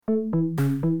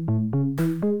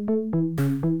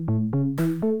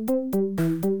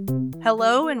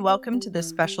Hello and welcome to this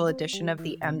special edition of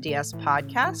the MDS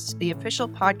podcast, the official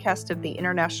podcast of the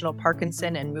International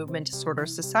Parkinson and Movement Disorder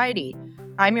Society.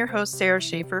 I'm your host, Sara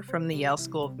Schaefer from the Yale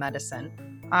School of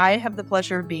Medicine. I have the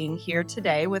pleasure of being here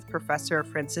today with Professor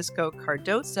Francisco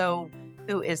Cardoso,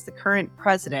 who is the current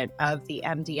president of the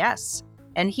MDS,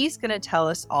 and he's going to tell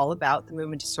us all about the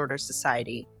Movement Disorder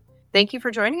Society. Thank you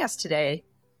for joining us today.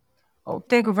 Oh,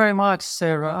 thank you very much,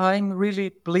 Sarah. I'm really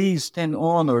pleased and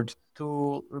honored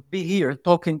to be here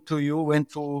talking to you and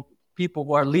to people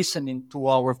who are listening to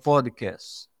our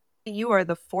podcast. You are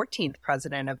the 14th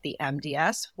president of the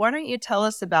MDS. Why don't you tell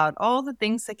us about all the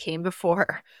things that came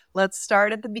before? Let's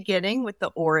start at the beginning with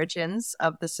the origins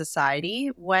of the society.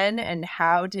 When and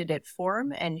how did it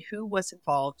form, and who was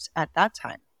involved at that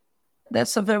time?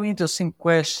 That's a very interesting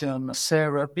question,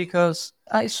 Sarah, because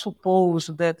I suppose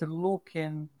that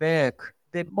looking back,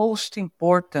 the most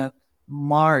important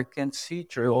mark and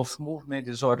feature of movement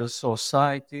disorder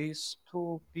society is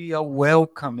to be a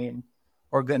welcoming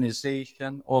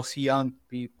organization of young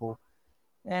people.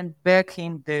 And back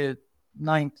in the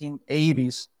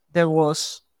 1980s, there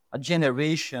was a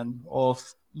generation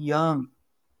of young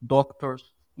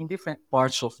doctors in different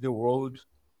parts of the world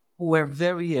who were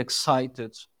very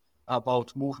excited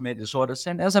about movement disorders.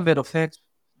 And as a matter of fact,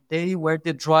 they were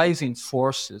the driving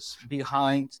forces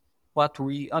behind what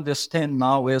we understand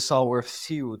now as our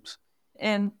field.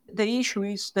 And the issue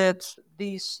is that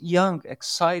these young,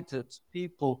 excited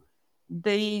people,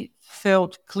 they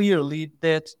felt clearly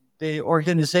that the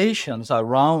organizations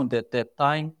around at that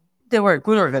time, they were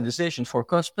good organizations, for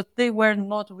course, but they were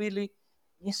not really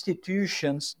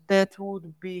institutions that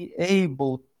would be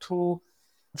able to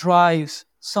drive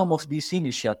some of these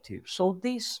initiatives. So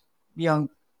these young,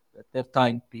 at that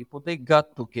time, people, they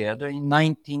got together in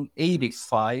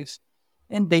 1985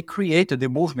 and they created the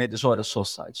Movement Disorder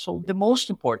Society. So the most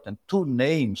important two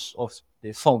names of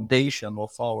the foundation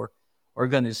of our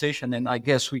organization, and I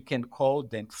guess we can call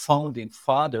them founding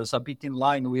fathers, a bit in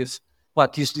line with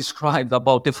what is described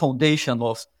about the foundation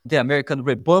of the American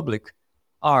Republic,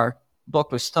 are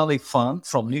Dr. Stanley Pfann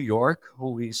from New York,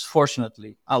 who is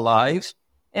fortunately alive,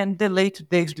 and the late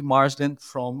David Marsden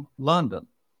from London.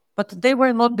 But they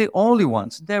were not the only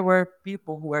ones. There were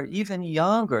people who were even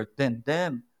younger than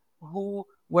them who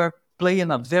were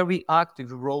playing a very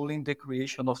active role in the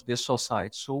creation of this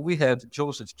society. So we have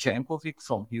Joseph Jankovic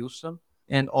from Houston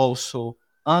and also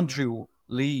Andrew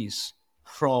Lees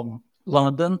from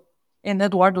London and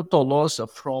Eduardo Tolosa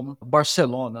from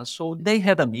Barcelona. So they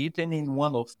had a meeting in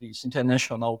one of these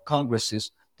international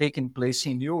congresses taking place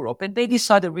in Europe, and they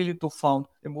decided really to found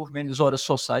the Movement Disorder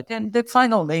Society. And the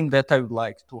final name that I would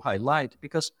like to highlight,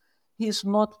 because he is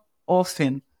not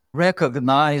often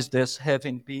recognized as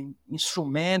having been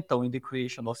instrumental in the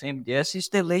creation of MDS, is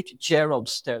the late Gerald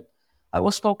Stern. I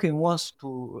was talking once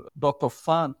to Dr.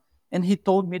 Pfann, and he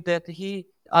told me that he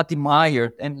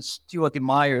admired and still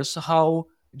admires how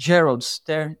Gerald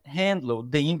Stern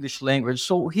handled the English language.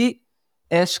 So he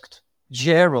asked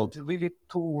Gerald really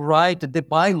to write the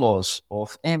bylaws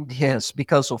of MDS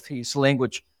because of his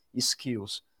language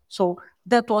skills. So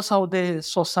that was how the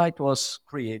society was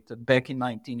created back in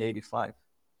 1985.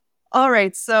 All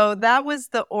right, so that was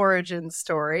the origin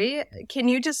story. Can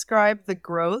you describe the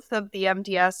growth of the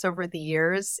MDS over the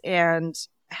years and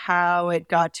how it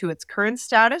got to its current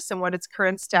status and what its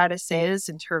current status is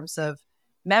in terms of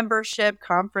membership,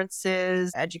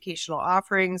 conferences, educational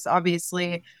offerings?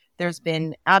 Obviously, there's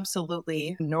been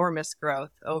absolutely enormous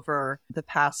growth over the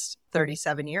past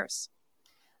 37 years.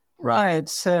 Right,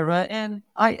 Sarah, and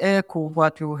I echo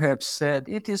what you have said.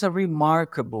 It is a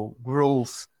remarkable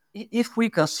growth. If we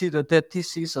consider that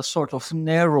this is a sort of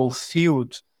narrow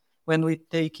field, when we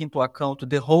take into account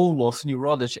the whole of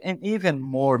neurology and even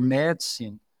more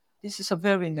medicine, this is a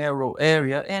very narrow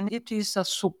area, and it is a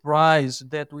surprise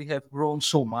that we have grown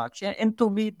so much. And to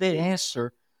me, the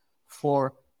answer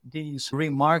for this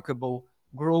remarkable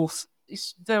growth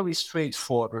is very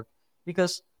straightforward,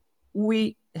 because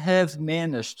we have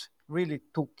managed really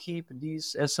to keep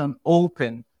this as an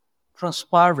open,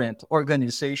 transparent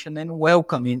organization and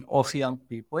welcoming of young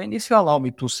people. And if you allow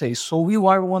me to say so, we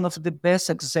are one of the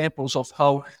best examples of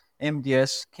how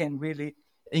MDS can really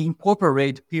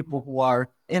incorporate people who are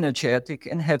energetic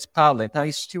and have talent. I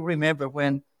still remember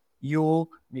when you,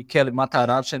 Michele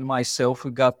Matarazzo, and myself, we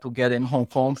got together in Hong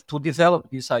Kong to develop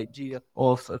this idea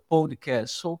of a podcast.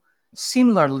 So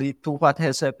similarly to what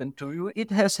has happened to you,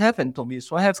 it has happened to me.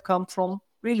 So I have come from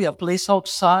really a place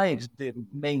outside the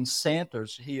main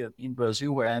centers here in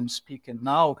Brazil where I'm speaking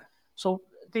now. So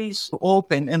this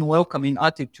open and welcoming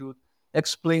attitude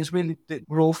explains really the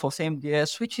growth of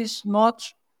MDS, which is not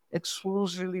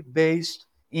exclusively based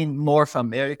in North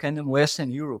America and in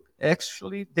Western Europe.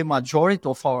 Actually, the majority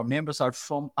of our members are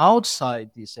from outside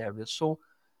this area. So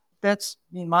that's,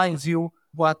 in my view,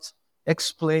 what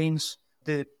explains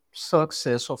the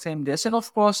success of MDS. And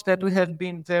of course, that we have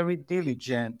been very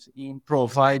diligent in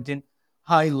providing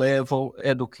high level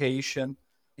education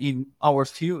in our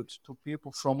field to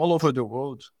people from all over the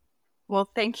world. Well,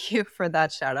 thank you for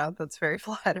that shout out. That's very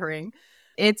flattering.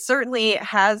 It certainly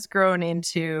has grown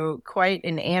into quite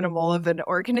an animal of an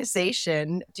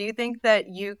organization. Do you think that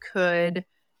you could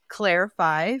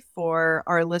clarify for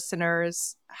our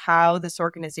listeners how this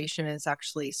organization is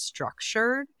actually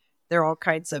structured? There are all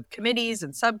kinds of committees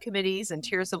and subcommittees and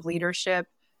tiers of leadership.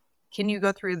 Can you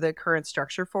go through the current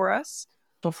structure for us?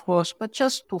 Of course, but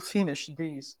just to finish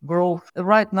this growth,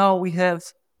 right now we have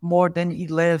more than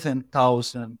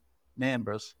 11,000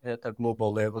 members at a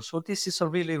global level. So this is a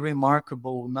really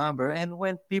remarkable number. And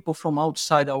when people from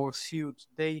outside our field,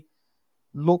 they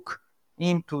look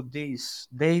into this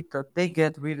data, they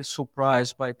get really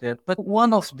surprised by that. But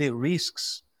one of the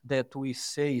risks that we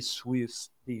face with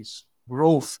this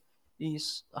growth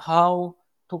is how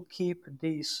to keep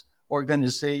this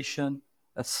organization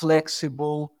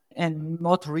flexible and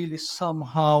not really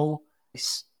somehow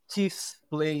stiff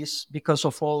place because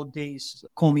of all these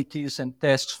committees and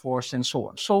task force and so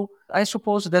on. So I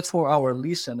suppose that for our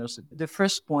listeners, the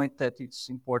first point that it's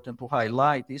important to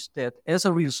highlight is that as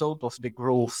a result of the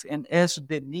growth and as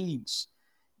the needs,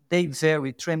 they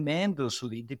vary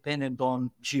tremendously depending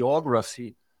on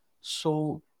geography.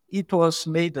 So it was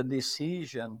made a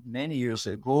decision many years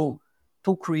ago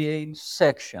to create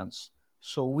sections.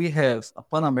 So we have a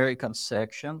Pan-American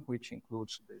section, which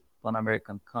includes the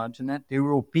Pan-American continent, the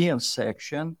European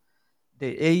section,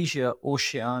 the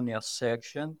Asia-Oceania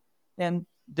section, and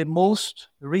the most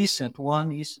recent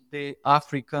one is the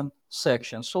African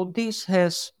section. So this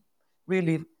has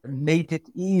really made it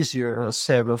easier,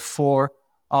 Sarah, for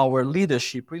our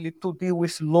leadership really to deal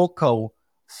with local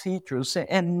features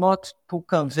and not to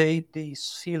convey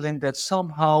this feeling that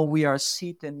somehow we are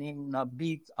sitting in a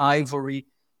big ivory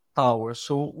tower.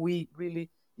 So we really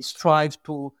strive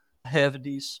to have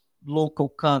this local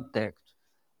contact.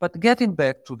 But getting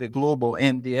back to the global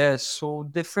MDS, so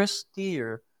the first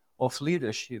tier of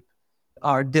leadership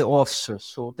are the officers.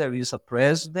 So there is a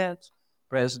president,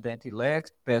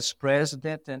 president-elect, past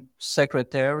president, and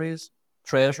secretaries,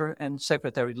 treasurer, and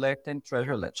secretary-elect and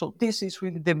treasurer-elect. So this is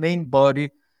really the main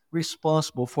body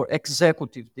responsible for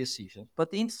executive decisions.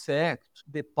 But in fact,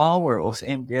 the power of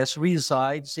MDS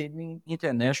resides in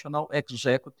international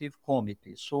executive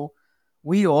committees. So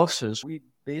we officers, we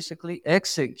basically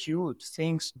execute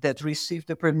things that receive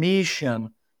the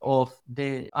permission of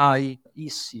the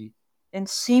IEC. And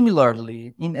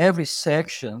similarly, in every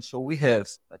section, so we have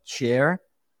a chair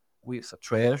with a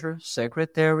treasurer,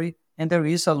 secretary, and there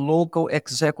is a local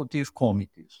executive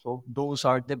committee. So those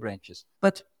are the branches.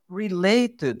 But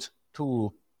related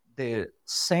to the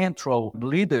central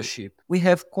leadership, we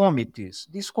have committees.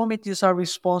 These committees are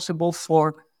responsible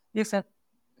for different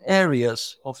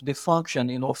areas of the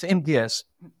functioning of MDS.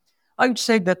 I would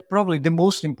say that probably the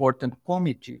most important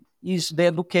committee is the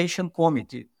education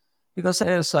committee. Because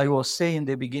as I was saying in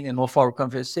the beginning of our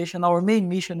conversation, our main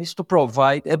mission is to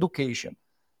provide education.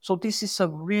 So this is a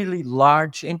really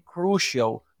large and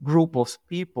crucial group of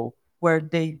people where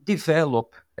they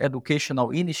develop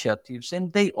educational initiatives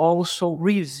and they also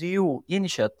review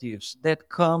initiatives that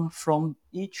come from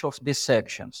each of the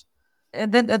sections.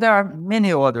 And then there are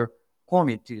many other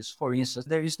committees. For instance,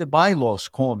 there is the bylaws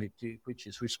committee, which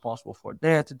is responsible for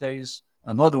that. There is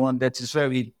another one that is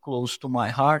very close to my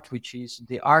heart, which is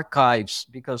the archives,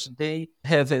 because they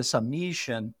have as a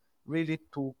mission really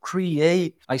to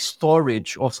create a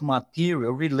storage of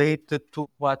material related to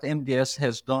what MDS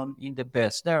has done in the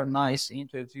past. There are nice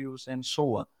interviews and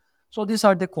so on. So these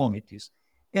are the committees.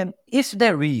 And if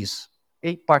there is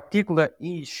a particular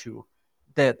issue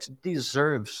that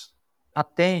deserves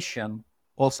attention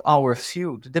of our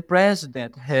field, the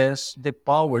president has the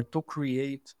power to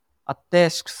create a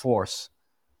task force.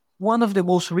 One of the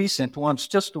most recent ones,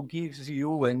 just to give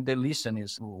you and the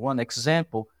listeners one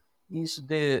example, is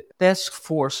the task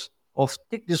force of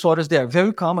tic disorders. They are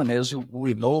very common, as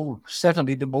we know,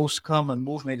 certainly the most common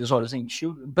movement disorders in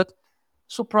children. But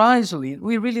surprisingly,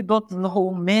 we really don't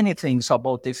know many things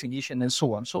about definition and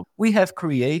so on. So we have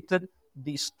created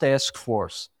this task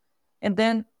force. And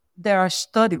then there are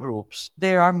study groups.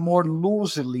 They are more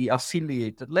loosely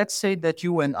affiliated. Let's say that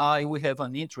you and I, we have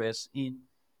an interest in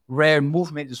rare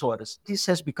movement disorders. This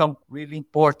has become really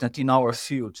important in our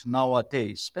field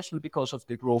nowadays, especially because of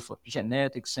the growth of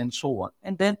genetics and so on.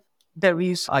 And then there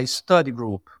is a study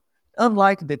group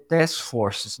Unlike the task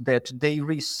forces that they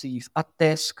receive a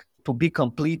task to be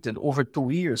completed over 2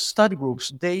 years, study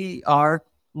groups, they are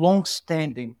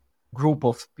long-standing group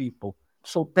of people.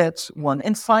 So that's one.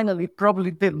 And finally,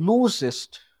 probably the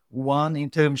loosest one in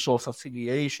terms of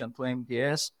affiliation to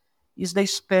MDS is the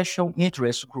special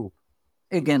interest group.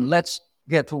 Again, let's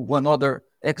get to one other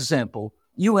example.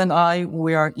 You and I,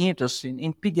 we are interested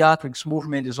in pediatrics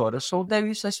movement disorder. So there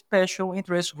is a special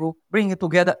interest group bringing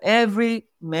together every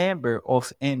member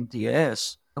of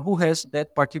MDS who has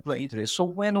that particular interest. So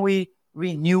when we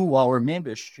renew our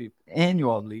membership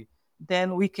annually,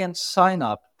 then we can sign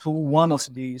up to one of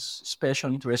these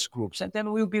special interest groups. And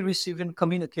then we'll be receiving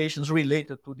communications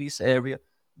related to this area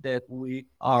that we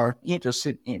are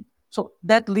interested in. So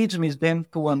that leads me then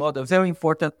to another very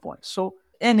important point. So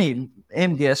any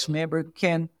MDS member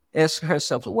can ask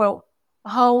herself, well,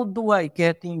 how do I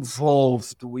get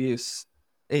involved with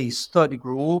a study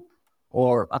group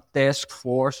or a task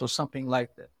force or something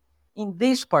like that? In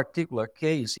this particular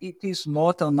case, it is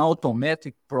not an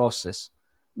automatic process.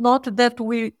 Not that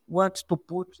we want to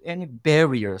put any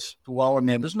barriers to our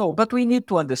members, no, but we need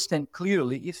to understand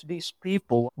clearly if these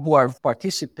people who are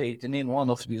participating in one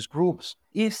of these groups,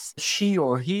 if she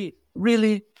or he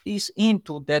really is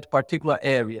into that particular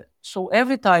area. So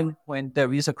every time when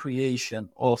there is a creation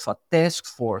of a task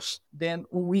force, then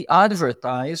we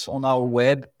advertise on our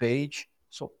web page.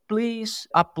 So please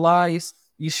apply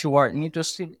if you are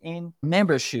interested in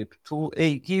membership to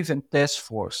a given task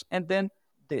force. And then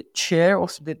the chair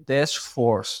of the task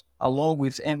force, along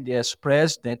with MDS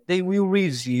president, they will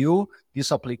review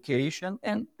this application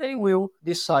and they will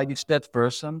decide if that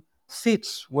person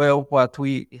fits well what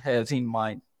we have in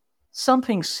mind.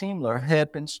 Something similar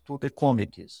happens to the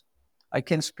committees. I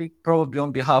can speak probably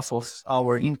on behalf of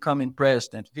our incoming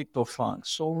president, Victor Fang.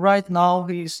 So right now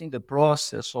he is in the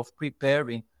process of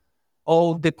preparing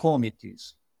all the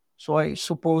committees. So I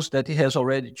suppose that he has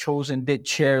already chosen the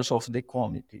chairs of the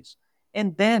committees.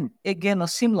 And then, again, a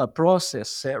similar process,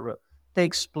 Sarah,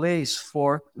 takes place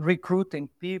for recruiting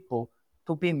people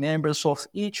to be members of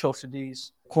each of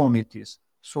these committees.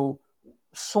 So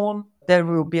soon there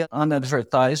will be an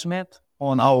advertisement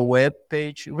on our web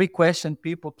page requesting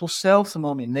people to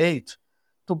self-nominate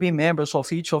to be members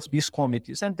of each of these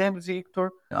committees. And then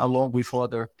Victor, along with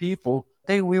other people,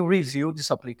 they will review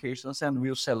these applications and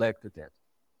will select that.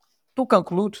 To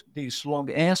conclude this long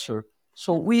answer,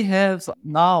 so we have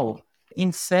now,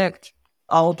 in fact,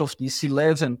 out of these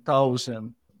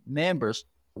 11,000 members,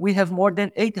 we have more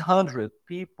than 800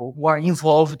 people who are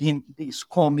involved in these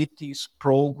committees,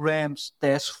 programs,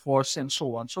 task force, and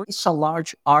so on. So it's a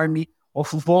large army of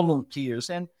volunteers.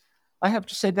 And I have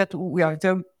to say that we are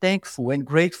very thankful and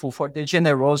grateful for the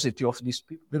generosity of these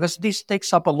people, because this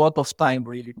takes up a lot of time,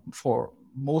 really, for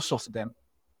most of them.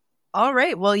 All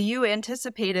right. Well, you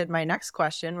anticipated my next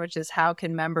question, which is how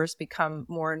can members become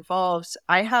more involved?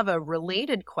 I have a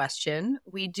related question.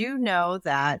 We do know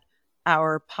that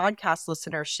our podcast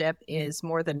listenership is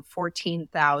more than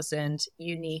 14,000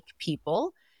 unique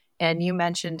people. And you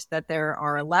mentioned that there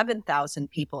are 11,000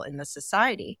 people in the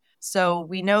society. So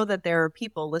we know that there are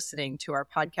people listening to our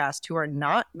podcast who are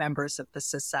not members of the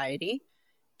society.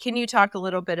 Can you talk a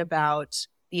little bit about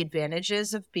the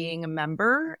advantages of being a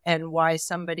member and why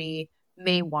somebody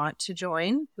may want to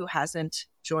join who hasn't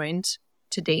joined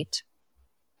to date?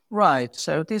 Right.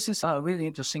 So this is a really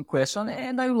interesting question.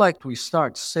 And I would like to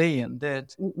start saying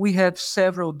that we have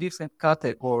several different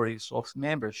categories of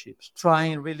memberships,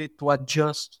 trying really to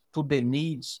adjust to the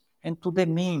needs and to the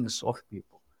means of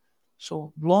people.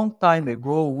 So long time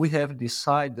ago, we have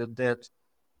decided that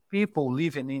people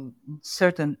living in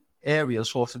certain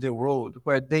areas of the world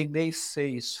where they may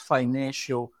face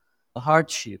financial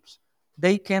hardships,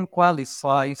 they can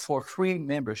qualify for free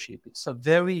membership. It's a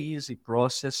very easy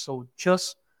process. So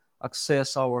just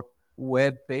access our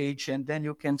web page and then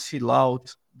you can fill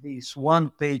out this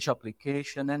one-page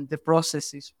application and the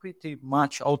process is pretty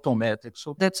much automatic.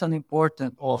 So that's an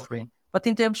important offering. But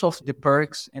in terms of the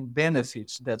perks and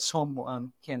benefits that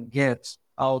someone can get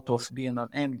out of being an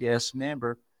MDS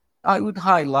member, I would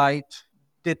highlight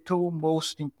the two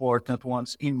most important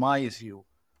ones in my view.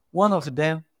 One of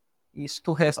them is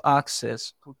to have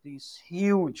access to this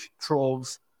huge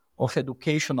trove of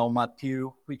educational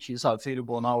material which is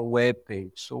available on our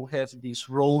webpage. So we have this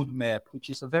roadmap,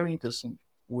 which is a very interesting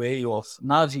way of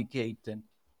navigating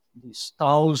these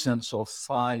thousands of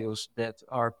files that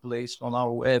are placed on our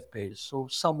webpage. So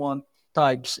someone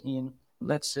types in,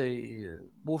 let's say,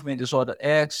 movement disorder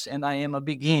X, and I am a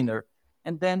beginner.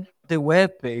 And then the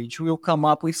web page will come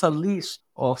up with a list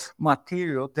of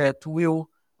material that will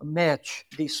match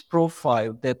this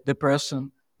profile that the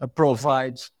person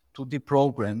provides to the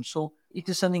program. So it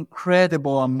is an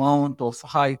incredible amount of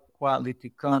high quality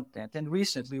content. And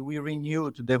recently we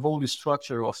renewed the whole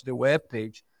structure of the web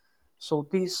page. So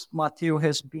this material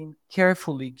has been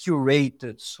carefully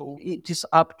curated. So it is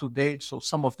up to date. So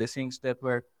some of the things that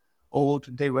were old,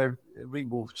 they were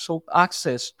removed. So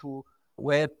access to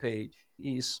web page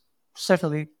is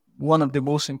certainly one of the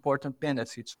most important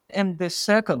benefits. And the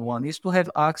second one is to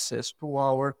have access to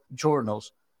our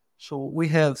journals. So we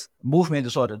have Movement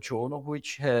Disorder Journal,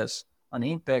 which has an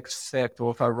impact factor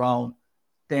of around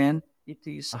 10. It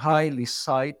is a highly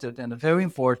cited and a very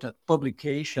important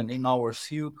publication in our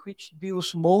field, which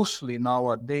deals mostly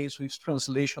nowadays with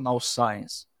translational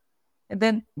science. And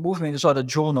then Movement Disorder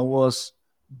Journal was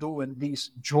doing this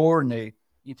journey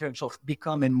in terms of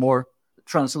becoming more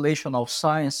translational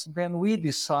science. Then we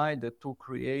decided to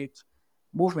create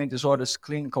Movement Disorders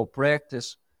Clinical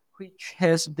Practice, which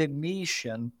has the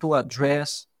mission to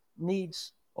address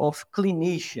needs of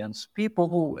clinicians, people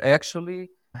who actually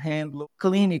handle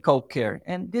clinical care.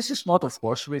 And this is not, of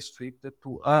course, restricted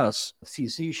to us,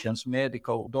 physicians,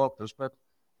 medical doctors, but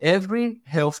every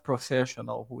health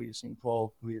professional who is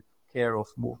involved with care of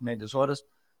movement disorders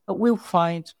will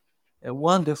find a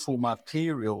wonderful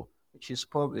material which is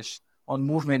published on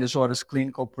movement disorders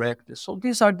clinical practice. So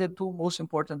these are the two most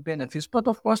important benefits. But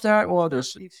of course, there are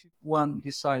others. If one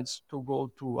decides to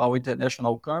go to our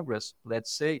international congress,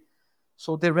 let's say,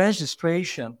 so the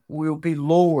registration will be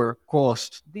lower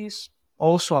cost. This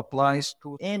also applies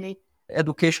to any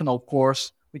educational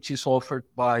course which is offered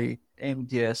by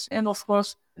MDS. And of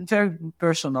course, very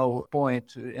personal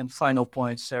point and final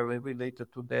point, Sarah,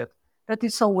 related to that, that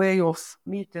it's a way of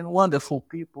meeting wonderful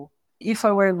people. If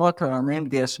I were not an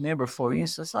MDS member, for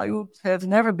instance, I would have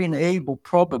never been able,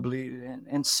 probably,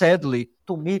 and sadly,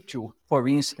 to meet you, for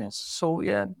instance. So,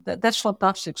 yeah, that's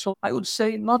fantastic. So I would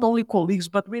say not only colleagues,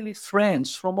 but really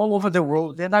friends from all over the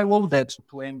world. And I owe that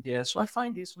to MDS. So I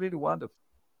find this really wonderful.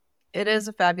 It is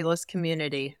a fabulous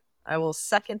community. I will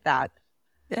second that.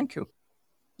 Thank you.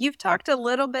 You've talked a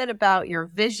little bit about your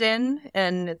vision,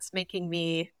 and it's making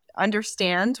me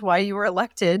understand why you were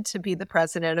elected to be the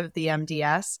president of the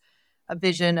MDS. A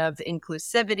vision of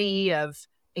inclusivity, of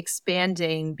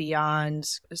expanding beyond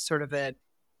sort of a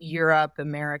Europe,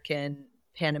 American,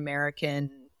 Pan-American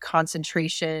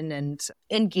concentration and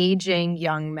engaging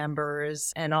young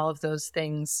members and all of those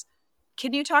things.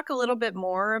 Can you talk a little bit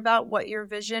more about what your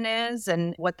vision is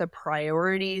and what the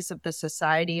priorities of the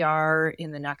society are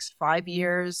in the next 5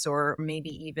 years or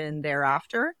maybe even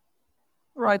thereafter?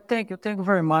 Right. Thank you. Thank you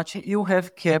very much. You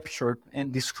have captured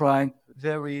and described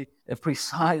very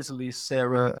precisely,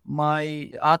 Sarah,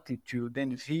 my attitude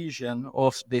and vision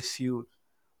of the field.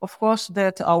 Of course,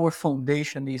 that our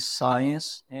foundation is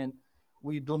science, and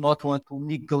we do not want to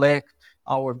neglect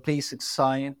our basic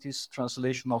scientists,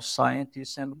 translational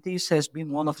scientists, and this has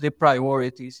been one of the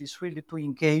priorities, is really to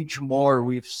engage more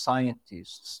with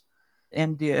scientists.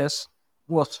 MDS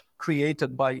was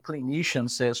created by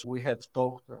clinicians, as we have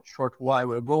talked a short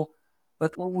while ago,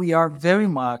 but we are very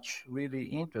much really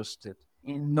interested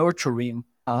in nurturing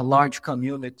a large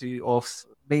community of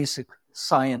basic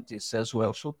scientists as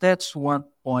well. So that's one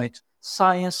point.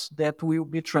 Science that will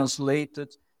be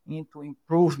translated into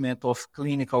improvement of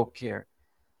clinical care.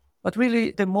 But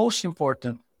really, the most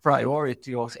important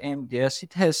priority of MDS,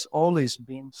 it has always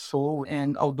been so,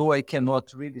 and although I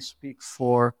cannot really speak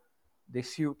for the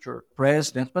future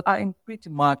president, but I'm pretty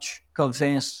much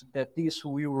convinced that this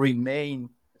will remain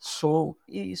so,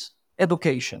 is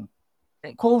education.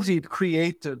 COVID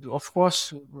created, of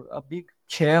course, a big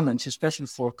challenge, especially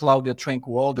for Claudia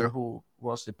Tranquilder, who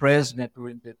was the president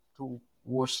during the 2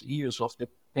 worst years of the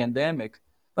pandemic.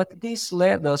 But this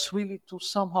led us really to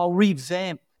somehow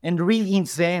revamp and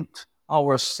reinvent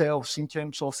ourselves in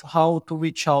terms of how to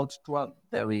reach out to a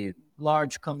very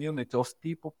large community of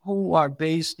people who are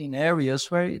based in areas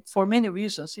where, for many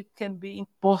reasons, it can be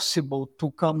impossible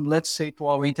to come, let's say, to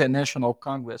our international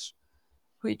congress,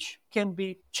 which can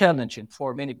be challenging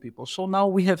for many people. So now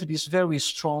we have this very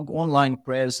strong online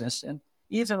presence, and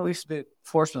even with the,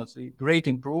 fortunately, great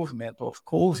improvement of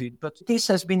COVID, but this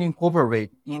has been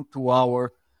incorporated into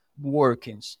our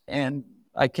workings. And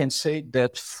I can say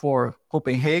that for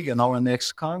Copenhagen, our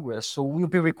next Congress, so we'll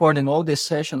be recording all the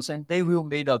sessions and they will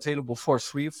be made available for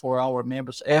free for our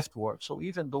members afterwards. So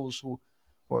even those who,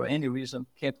 for any reason,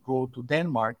 can't go to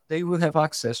Denmark, they will have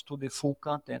access to the full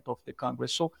content of the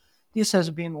Congress. So this has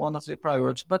been one of the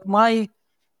priorities. But my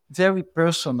very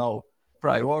personal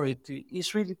priority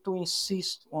is really to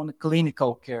insist on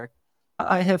clinical care.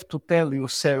 I have to tell you,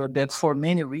 Sarah, that for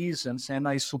many reasons, and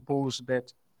I suppose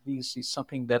that this is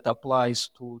something that applies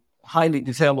to highly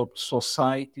developed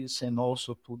societies and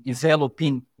also to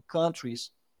developing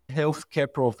countries,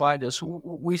 healthcare providers,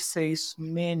 we face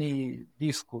many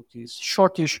difficulties,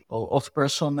 shortage of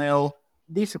personnel,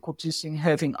 difficulties in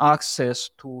having access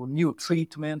to new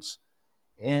treatments,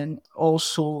 and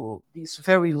also this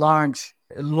very large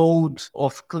load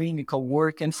of clinical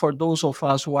work. And for those of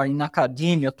us who are in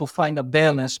academia, to find a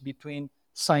balance between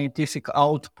scientific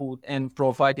output and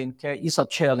providing care is a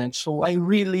challenge. So I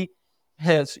really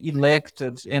have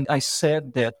elected, and I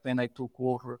said that when I took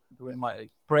over during my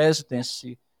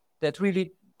presidency, that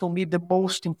really, to me, the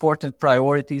most important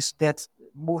priority is that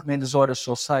movement disorder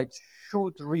society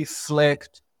should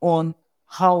reflect on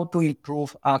how to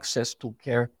improve access to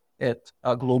care at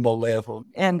a global level.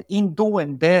 And in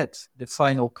doing that, the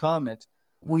final comment,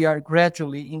 we are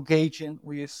gradually engaging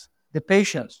with the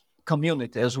patients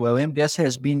community as well. MDS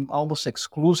has been almost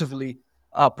exclusively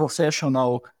a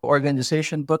professional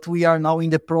organization, but we are now in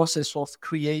the process of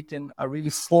creating a really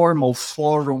formal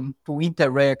forum to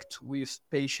interact with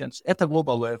patients at a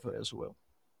global level as well.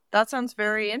 That sounds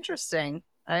very interesting.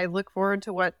 I look forward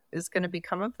to what is going to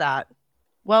become of that.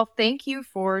 Well, thank you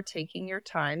for taking your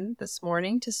time this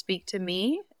morning to speak to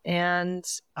me, and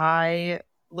I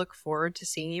look forward to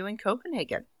seeing you in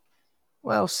Copenhagen.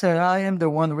 Well, Sarah, I am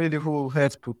the one really who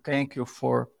has to thank you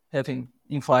for having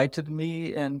invited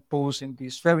me and posing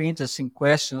these very interesting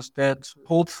questions that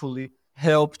hopefully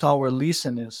helped our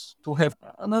listeners to have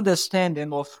an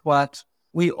understanding of what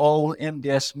we all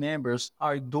MDS members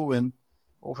are doing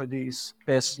over these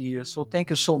past years. So thank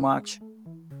you so much.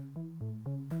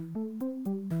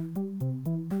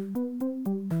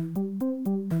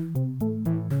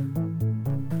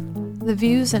 The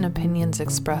views and opinions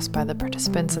expressed by the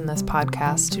participants in this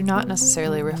podcast do not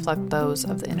necessarily reflect those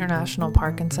of the International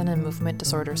Parkinson and Movement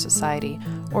Disorder Society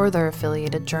or their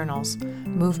affiliated journals,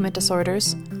 Movement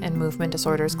Disorders and Movement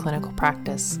Disorders Clinical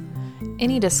Practice.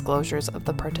 Any disclosures of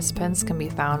the participants can be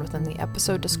found within the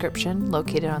episode description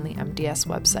located on the MDS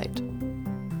website.